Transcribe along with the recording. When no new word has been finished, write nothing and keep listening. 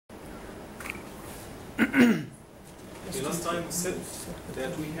Okay, last time we said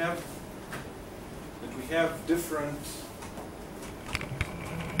that we have different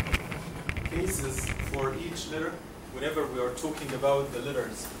cases for each letter whenever we are talking about the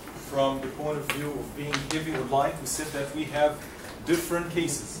letters from the point of view of being heavy or light. We said that we have different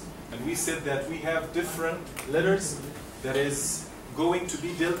cases, and we said that we have different letters that is going to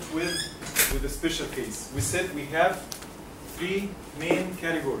be dealt with a special case. We said we have three main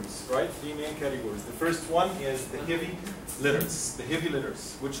categories, right? Three main categories. The first one is the heavy letters. The heavy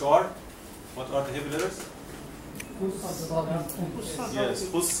letters, which are, what are the heavy letters? Yes,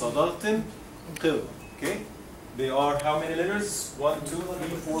 Qussa, Dalton, Qil. Okay? They are how many letters? 1, 2,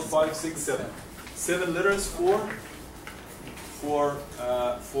 3, 4, 5, 6, 7. 7 letters for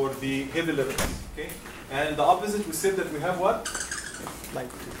the heavy letters. Okay? And the opposite, we said that we have what? Light.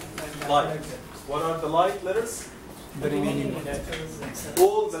 Light. What are the light letters? The remaining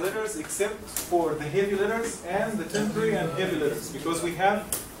all the letters except for the heavy letters and the temporary and heavy letters, because we have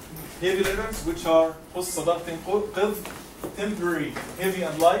heavy letters which are temporary, heavy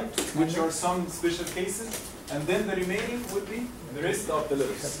and light, which are some special cases, and then the remaining would be the rest of the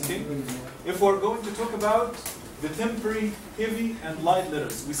letters. Okay? If we're going to talk about the temporary, heavy and light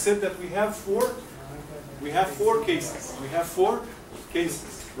letters, we said that we have four cases. We have 4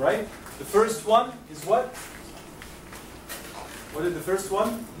 cases, right? The first one is what? What is the first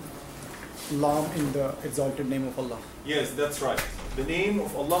one? Lam in the exalted name of Allah. Yes, that's right. The name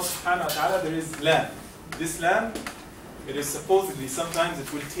of Allah subhanahu wa ta'ala, there is lam. This lam, it is supposedly, sometimes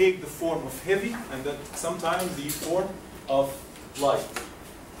it will take the form of heavy and that sometimes the form of light.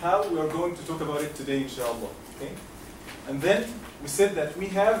 How? We are going to talk about it today, inshallah. Okay? And then we said that we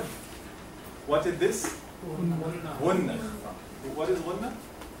have, what is this? Gunna. What is gunna?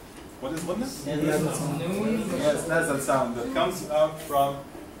 What is gunna? Yes, nasal sound that comes out from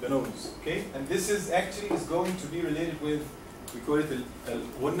the nose. Okay? And this is going to be related with, we call it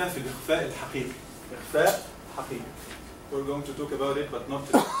al-gunna fi al-ikhfa al-haqiqi. Ikhfa haqiqi. We're going to talk about it, but not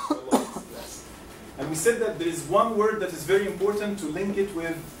today. And we said that there is one word that is very important to link it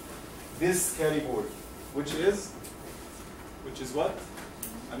with this category, which is what?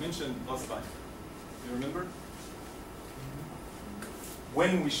 I mentioned last time. You remember?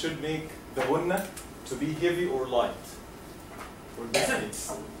 When we should make the gunna to be heavy or light for this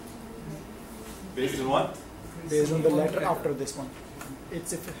case. Based on what? Based on the letter after this one.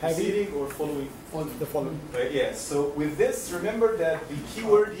 It's if heavy Preceding or following? the following. Right, yes. So with this, remember that the key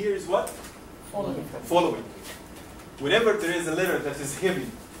word here is what? Following. Whenever there is a letter that is heavy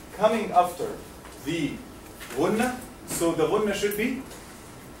coming after the gunna, so the gunna should be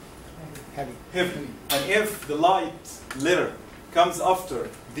Heavy. heavy. And if the light letter comes after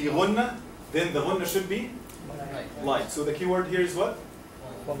the gunna, then the gunna should be light. So the key word here is what?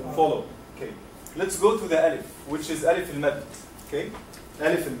 Follow. Okay. Let's go to the alif, which is alif al-mad. Okay?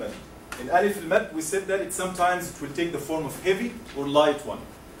 Alif al-mad. In alif al-mad, we said that sometimes it will take the form of heavy or light one.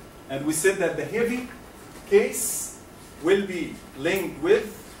 And we said that the heavy case will be linked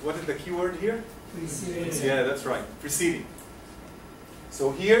with, what is the key word here? Preceding. Yeah, that's right. Preceding.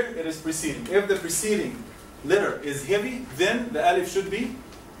 So here it is preceding. If the preceding letter is heavy, then the alif should be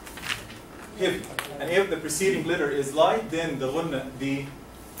heavy. And if the preceding letter is light, then the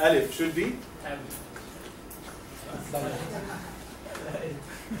alif should be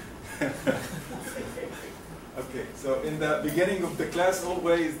okay. So in the beginning of the class,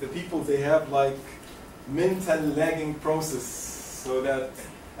 always the people, they have like mental lagging process, so that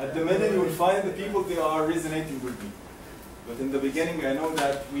at the middle you will find the people, they are resonating with me. But in the beginning, I know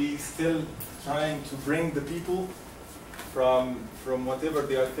that we still trying to bring the people from whatever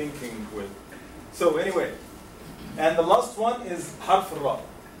they are thinking with. So anyway, and the last one is harf ra,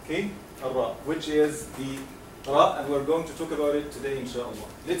 okay, ra, which is the ra, and we're going to talk about it today, inshallah.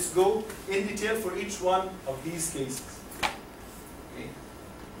 Let's go in detail for each one of these cases. Okay.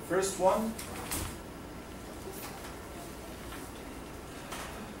 First one.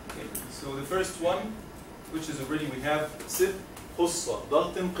 Okay. So the first one, which is already we have Sib, Qussa,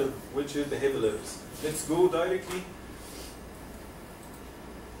 Dalton, Qil, which is the heavy letters. Let's go directly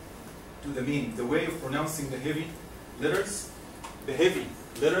to the meaning, the way of pronouncing the heavy letters. The heavy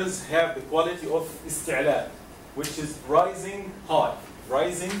letters have the quality of isti'la, which is rising high.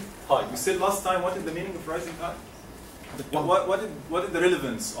 Rising high. We said last time, what is the meaning of rising high? What is the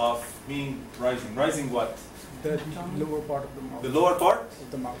relevance of meaning rising? Rising what? The lower part of the mouth. The lower part?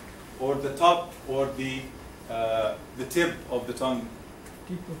 Of the mouth. Or the top, or the tip of the tongue?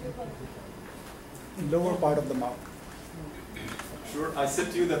 Lower part of the mouth. Sure, I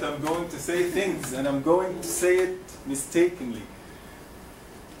said to you that I'm going to say things and I'm going to say it mistakenly.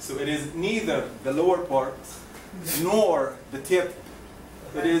 So it is neither the lower part nor the tip.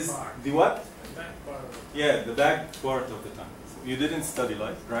 It is the what? Yeah, the back part of the tongue. So you didn't study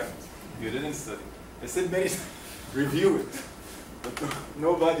life, right? You didn't study. I said many times, review it. But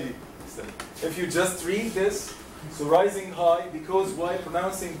nobody said. If you just read this, so rising high, because while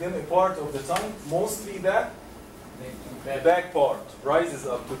pronouncing them a part of the tongue, mostly that the back part rises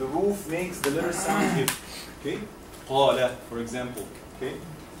up to the roof, makes the letter sound heavy. Okay? قال, for example. Okay?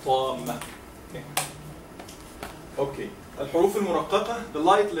 طامة. Okay? Okay. الحروف المرققة, the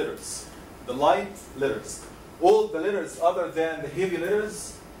light letters. The light letters. All the letters other than the heavy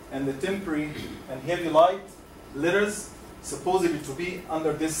letters and the temporary and heavy light letters supposedly to be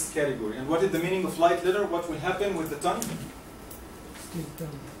under this category. And what is the meaning of light letter? What will happen with the tongue?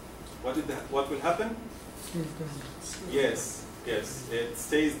 What will happen? Yes, yes. It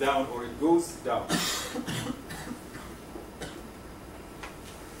stays down or it goes down.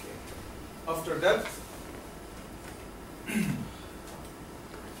 After that,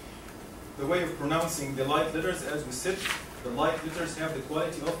 the way of pronouncing the light letters, as we said, the light letters have the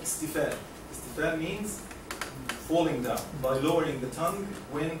quality of istifal. Istifal means falling down by lowering the tongue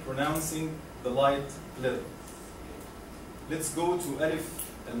when pronouncing the light letter. Let's go to alif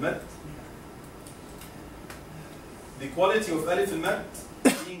al-mad. The quality of alif al-mad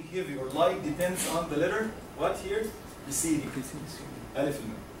being heavy or light depends on the letter. What here? Receding. Alif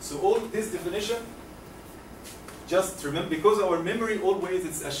al-mad. So all this definition, just remember, because our memory always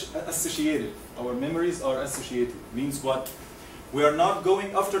is associated. Our memories are associated. Means what? We are not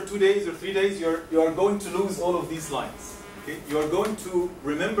going after 2 days or 3 days. You are going to lose all of these lines. Okay? You are going to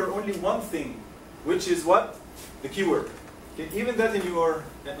remember only one thing, which is what? The keyword. Okay? Even that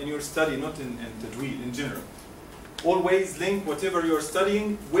in your study, not in Tajweed in general. Always link whatever you are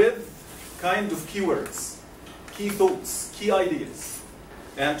studying with kind of keywords, key thoughts, key ideas,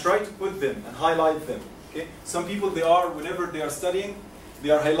 and try to put them and highlight them. Okay? Some people, whenever they are studying, they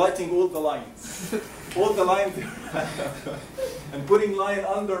are highlighting all the lines. All the lines, and putting line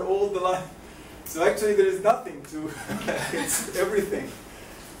under all the lines. So actually there is nothing to, it's everything.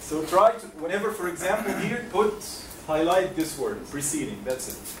 So try to, whenever, for example, here, highlight this word, preceding, that's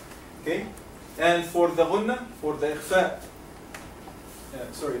it. Okay? And for the ghunna, for the ikhfa,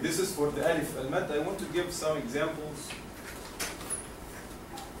 sorry, this is for the alif al-mad. I want to give some examples.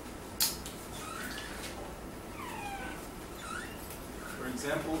 For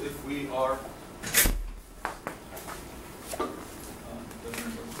example, if we are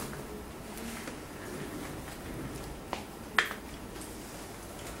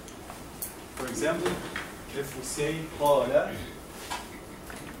for example, if we say qala,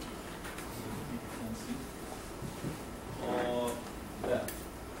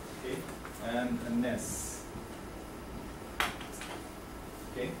 okay, and an-nas.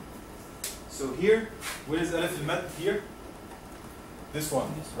 Okay. So here, where is alif al-mad here? This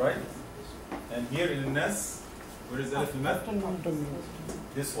one, right? And here in an-nas, where is alif al-mad?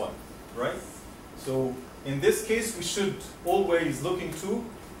 This one, right? So in this case, we should always look into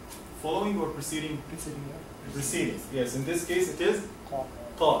following or preceding? Preceding. Yes, in this case it is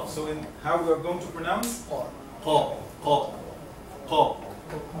qa. So in how we are going to pronounce? Qa. Qa. Qa.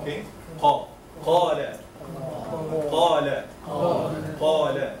 Okay? Qa. Qala. Qala.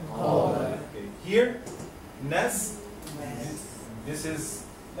 Qala. Okay. Here, nas. This is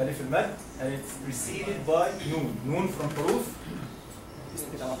alif al-mad, and it's preceded by noon. Noon from huruf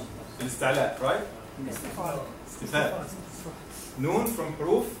al-istila, right? Istifal. Noon from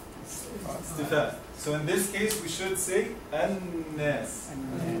huruf istifal. So in this case, we should say an-nas.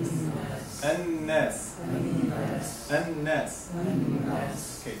 An-nas. An-nas.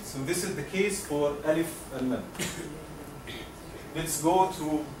 Okay, so this is the case for alif al-mad. Let's go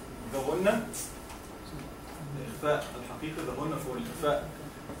to the ghunna. الإخفاء الحقيقي, the ghunna for الإخفاء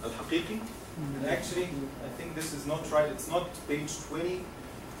الحقيقي. And actually, I think this is not right. It's not page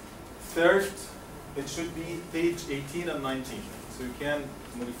 23rd. It should be page 18 and 19. So you can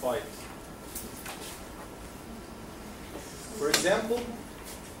modify it. For example,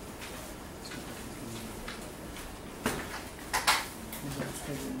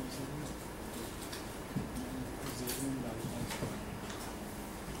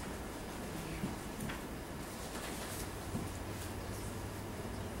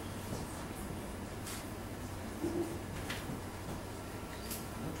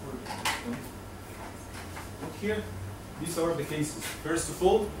 here, these are the cases. First of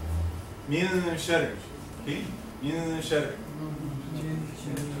all, min al-sharr. Okay? Min al-sharr.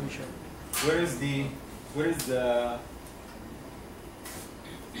 Where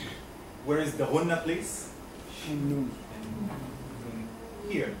is the ghunna place?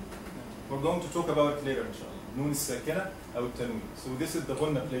 here. We're going to talk about it later, inshallah. Noon sakina or tanween. So this is the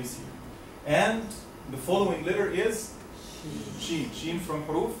ghunna place here. And the following letter is sheen. Sheen from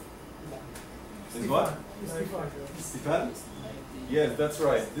huruf is what? Istifal? Yes, that's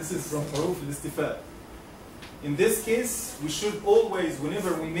right. This is from huruf al-istifal. In this case, we should always,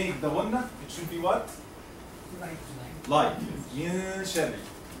 whenever we make the ghunna, it should be what? Like. Min sharri.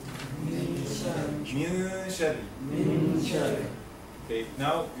 Min sharri. Okay,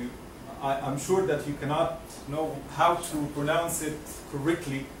 now I'm sure that you cannot know how to pronounce it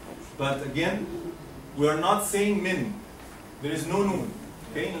correctly, but again, we are not saying min. There is no noon.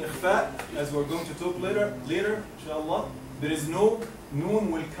 Okay, in ikhfa, as we're going to talk later, inshallah, there is no noon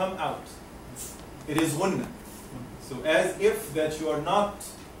will come out. It is ghunna. So as if that you are not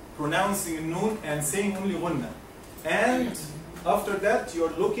pronouncing noon and saying only ghunna. And after that, you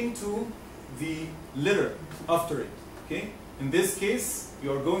are looking to the letter after it. Okay? In this case,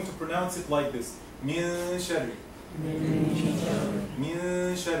 you are going to pronounce it like this. Min sharri.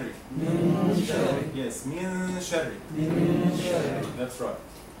 Min sharri. Yes, min sharri. That's right.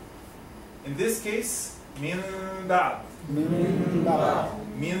 In this case, min ba'd. Min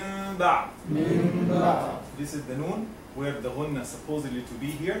ba'd. This is the noon where the ghunna supposedly to be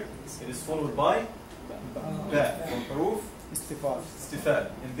here. It is followed by ba from huruf istifal.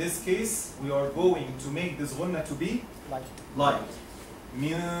 In this case, we are going to make this ghunna to be light.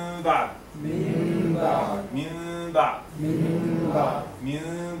 Min ba'd. Min ba'd. Min ba'd.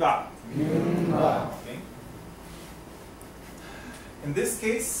 Min ba'd. Okay. In this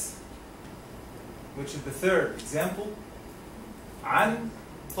case, which is the third example, an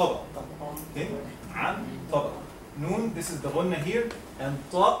tabaq. Okay? An tabaq. Noon, this is the ghunna here, and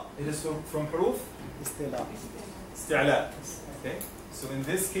ta, it is from huruf isti'la. Okay? So in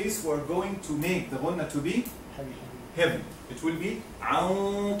this case, we are going to make the ghunna to be heavy. It will be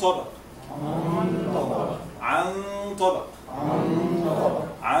an tabaq. An tabaq.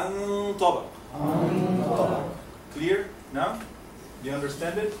 An tabaq. Clear now? Do you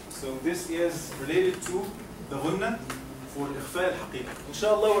understand it? So this is related to the ghunna for ikhfa al-haqiqa.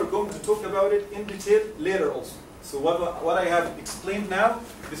 Inshallah, we're going to talk about it in detail later also. So what I have explained now,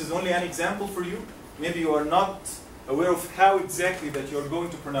 this is only an example for you. Maybe you are not aware of how exactly that you are going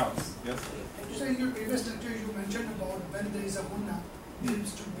to pronounce. Yes? So in your previous lecture, you mentioned about when there is a ghunna, there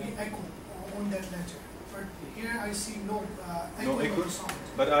is to be echo on that letter. But here I see no echo sound.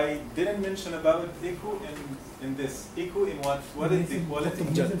 But I didn't mention about echo in this. Echo in what? What is the quality?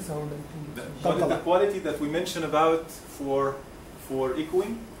 What is the quality that we mentioned about for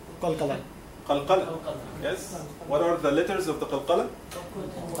echoing? Qalqala. Qalqala. Yes. What are the letters of the qalqala?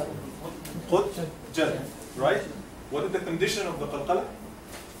 Qud, jad. Right? What is the condition of the qalqala?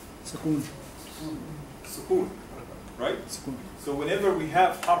 Sukoon. Sukoon. Right? Sukoon. So whenever we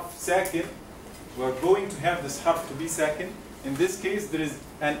have harf sakin, we are going to have this harf to be sakin. In this case, there is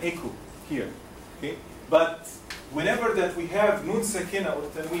an echo here. Okay? But whenever that we have nun sakina or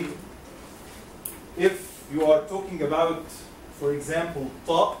tanween, if you are talking about, for example,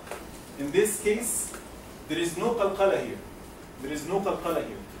 ta, in this case, there is no qalqala here. There is no qalqala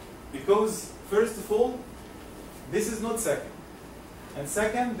here. Because, first of all, this is not sakin. And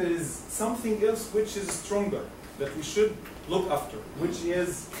second, there is something else which is stronger that we should look after, which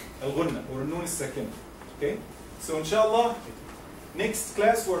is al-ghunna or nun sakina. Okay? So inshallah, next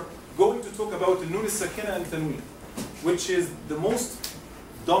class we're going to talk about the nun sakina and tanween, which is the most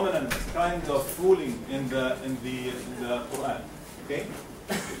dominant kind of ruling in the Qur'an. Okay?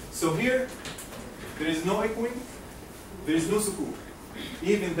 So here, there is no echoing, there is no sukoon.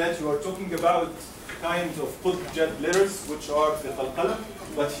 Even that you are talking about kind of qud jad letters, which are the qalqala,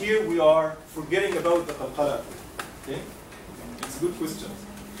 but here we are forgetting about the qalqala. Okay? It's a good question.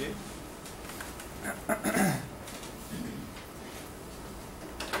 Okay?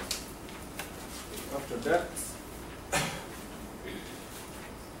 After that,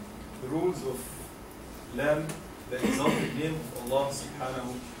 the rules of lam, the exalted name of Allah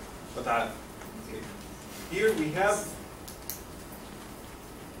subhanahu wa ta'ala. Okay. Here we have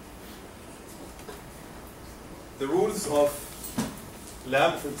the rules of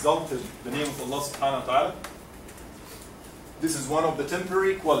lam exalted, the name of Allah subhanahu wa ta'ala. This is one of the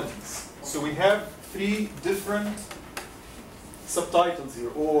temporary qualities. So we have three different subtitles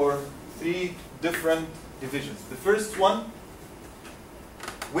here, or three different divisions. The first one,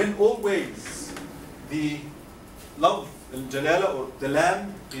 when always the love, al-jalala, or the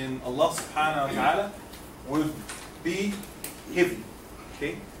lam in Allah subhanahu wa ta'ala would be heavy.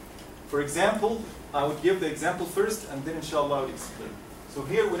 Okay? For example, I would give the example first and then inshallah I would explain. So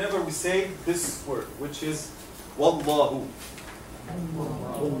here whenever we say this word, which is wallahu,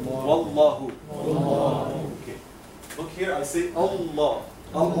 Wallahu. Okay. Look here, I say Allah.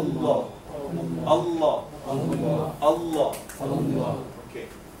 Allah. Allah. Allah. Okay.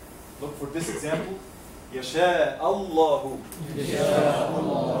 Look for this example. Yasha Allahu. Yasha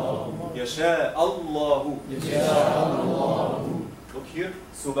Allahu. Look here.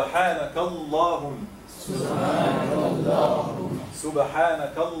 Subhanakallahum.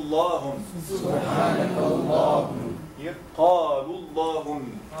 Subhanakallahum. Here. Qalullahum.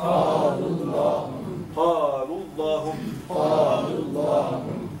 Qalullahum.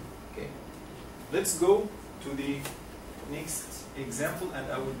 Okay. Let's go to the next example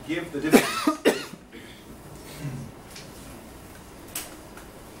and I will give the difference.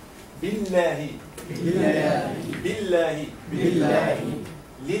 Billahi. Billahi. Lillahi.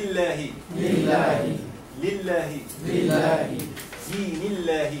 Lillahi.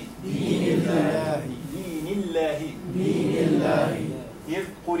 Dinillahi. Dinillahi. Here,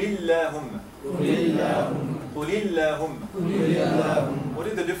 Qulillahumma. Qulillahumma. What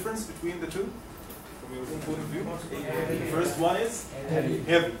is the difference between the two? From your own point of view? The first one is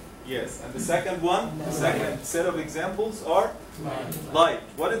heavy. Yes. And the second one, the second set of examples are light.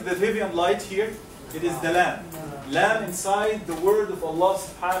 What is the heavy and light here? It is the lam. Lam inside the word of Allah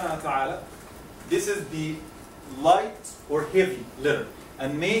subhanahu wa ta'ala. This is the light or heavy letter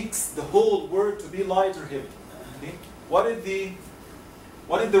and makes the whole word to be light or heavy. Okay? What is the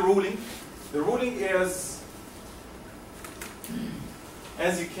ruling? The ruling is,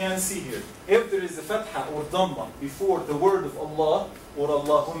 as you can see here, if there is a fatha or dhamma before the word of Allah or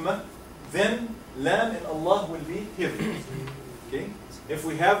Allahumma, then lam in Allah will be heavy. Okay? If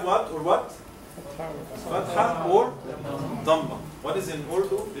we have what or what? Fatha or dhamma. What is in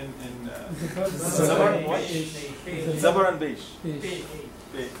Urdu? In Zabar and what? Zabar and Beish.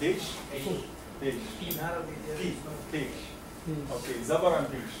 Beish? Beish. Okay, Zabar and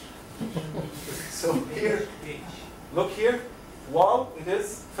Beish. So here, look here. Wow, it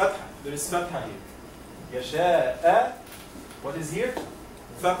is fatha. There is fatha here. Yasha'a. What is here?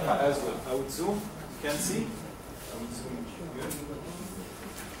 Fatha as well. I would zoom. You can see. I would zoom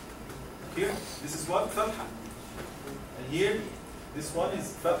here. This is what? Fatha. And here, this one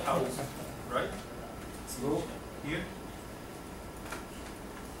is fatha also. Right? Let's go here.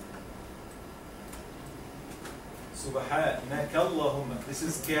 Subhanakallahumma. This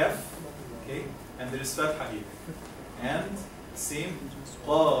is kaf. Okay? And there is fatha here. And same.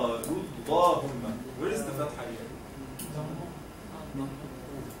 Qalullahumma. Where is the fatha here?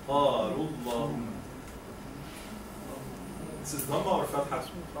 Qalullahumma. This is dhamma or fatha?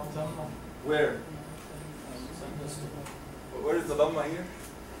 Where? Where is the dhamma here?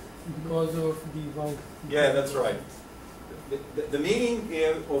 Because of the wow. Yeah, that's right. The meaning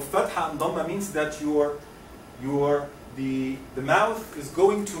of fatha and dhamma means that the mouth is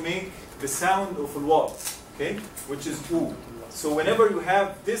going to make the sound of al-waw, okay, which is u. So whenever you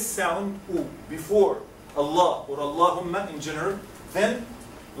have this sound u before Allah or Allahumma in general, then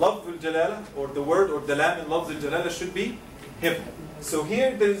lafz al-jalala or the word or the lam in lafz al-jalala should be heavy. So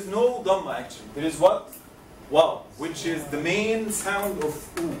here there is no dhamma actually. There is what? Waw, which is the main sound of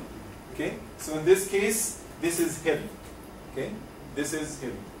u. Okay? So in this case, this is heavy. Okay? This is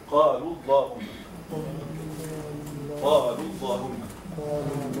heavy. قَالُوا اللَّهُمَّ. قَالُوا اللَّهُمَّ.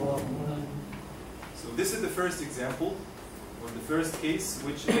 So this is the first example, or the first case,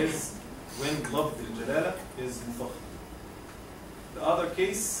 which is when lafz al-jalala is mufakh. The other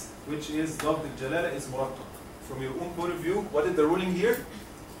case, which is lafz al-jalala is murakkab. From your own point of view, what is the ruling here?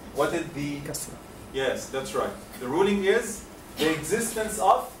 What is the... Kasra. Yes, that's right. The ruling is the existence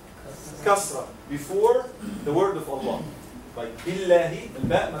of kasra before the word of Allah. Like billahi,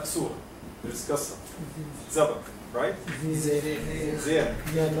 al-ba' maksura. There is kasra. Zabar, right? Zir.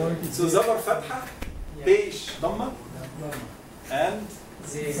 So zabar fatha, beish dhamma, and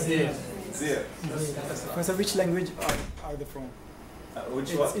zir. So which language are they from?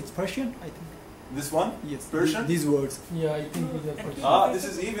 Which one? It's Persian, I think. This one? Yes. Persian? These words. Yeah, I think these are Persian. Ah, this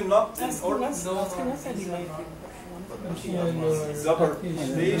is even not in order. Zabar,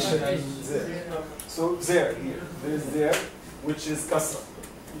 beish, and zir. So zir here. There is zir, which is kasra.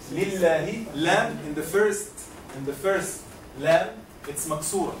 Lillahi, lam in the first lam, it's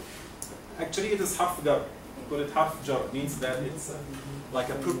maksura. Actually, it is harf jar. We call it harf jar. It means that it's like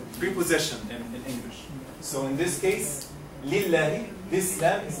a preposition in English. So in this case, lillahi, this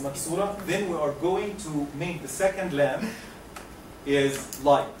lam is maksura. Then we are going to make the second lam is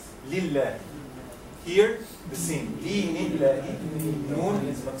light. Lillahi. Here, the same. Lillahi. Noon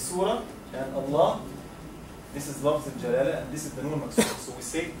is maksura. And Allah, this is lafz al-jalala, and this is the noon maksura. So we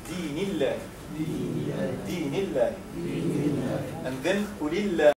say dinillah. دين الله. And then قل الله